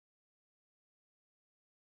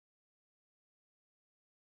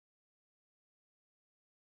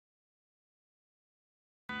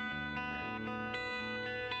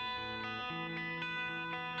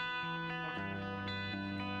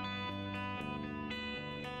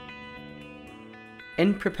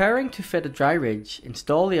In preparing to fit a dry ridge,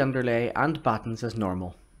 install the underlay and battens as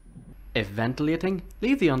normal. If ventilating,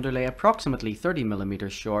 leave the underlay approximately 30mm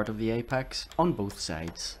short of the apex on both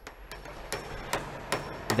sides.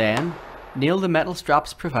 Then, nail the metal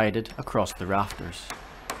straps provided across the rafters.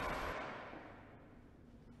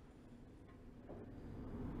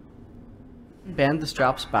 Bend the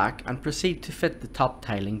straps back and proceed to fit the top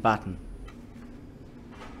tiling batten.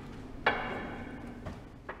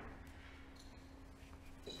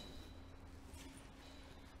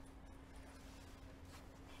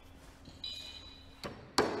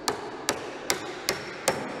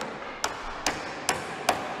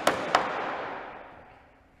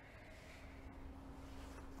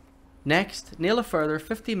 Next, nail a further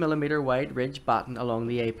 50mm wide ridge batten along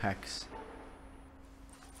the apex.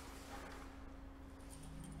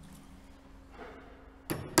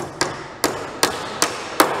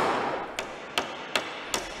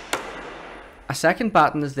 A second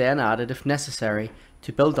batten is then added if necessary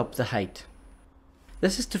to build up the height.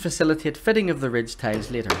 This is to facilitate fitting of the ridge tiles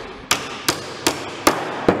later.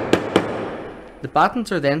 The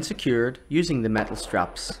battens are then secured using the metal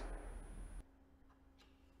straps.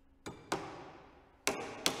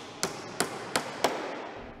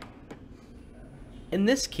 In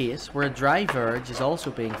this case, where a dry verge is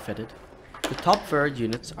also being fitted, the top verge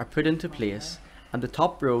units are put into place and the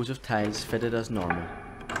top rows of tiles fitted as normal.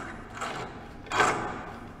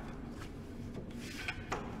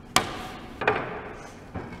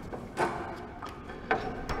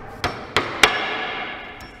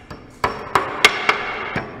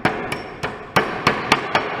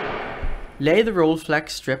 Lay the roll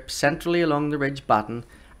flex strip centrally along the ridge batten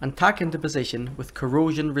and tack into position with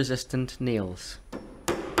corrosion resistant nails.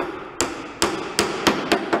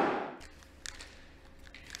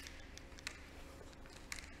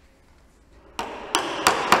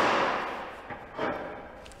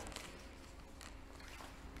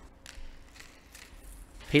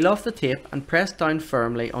 Peel off the tape and press down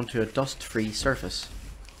firmly onto a dust-free surface.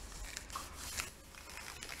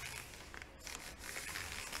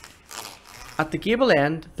 At the gable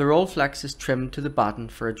end, the roll flex is trimmed to the batten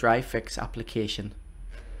for a dry fix application.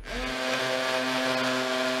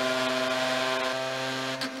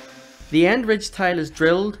 The end ridge tile is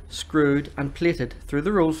drilled, screwed and plated through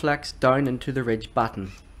the roll flex down into the ridge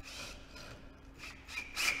batten.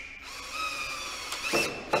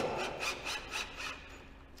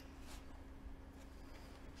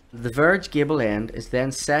 The verge gable end is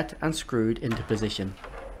then set and screwed into position.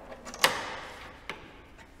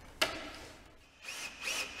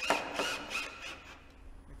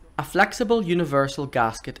 A flexible universal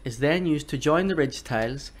gasket is then used to join the ridge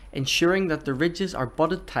tiles, ensuring that the ridges are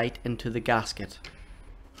butted tight into the gasket.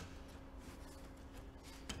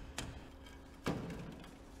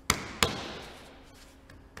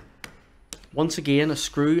 Once again, a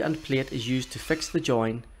screw and plate is used to fix the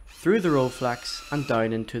join through the roll flex and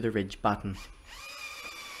down into the ridge batten.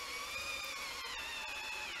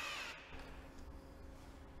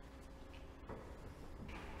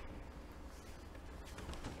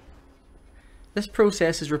 This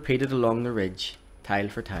process is repeated along the ridge, tile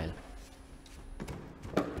for tile.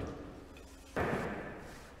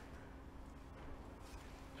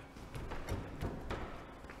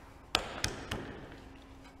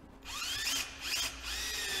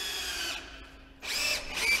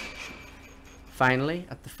 Finally,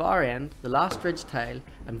 at the far end, the last ridge tile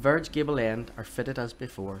and verge gable end are fitted as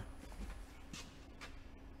before.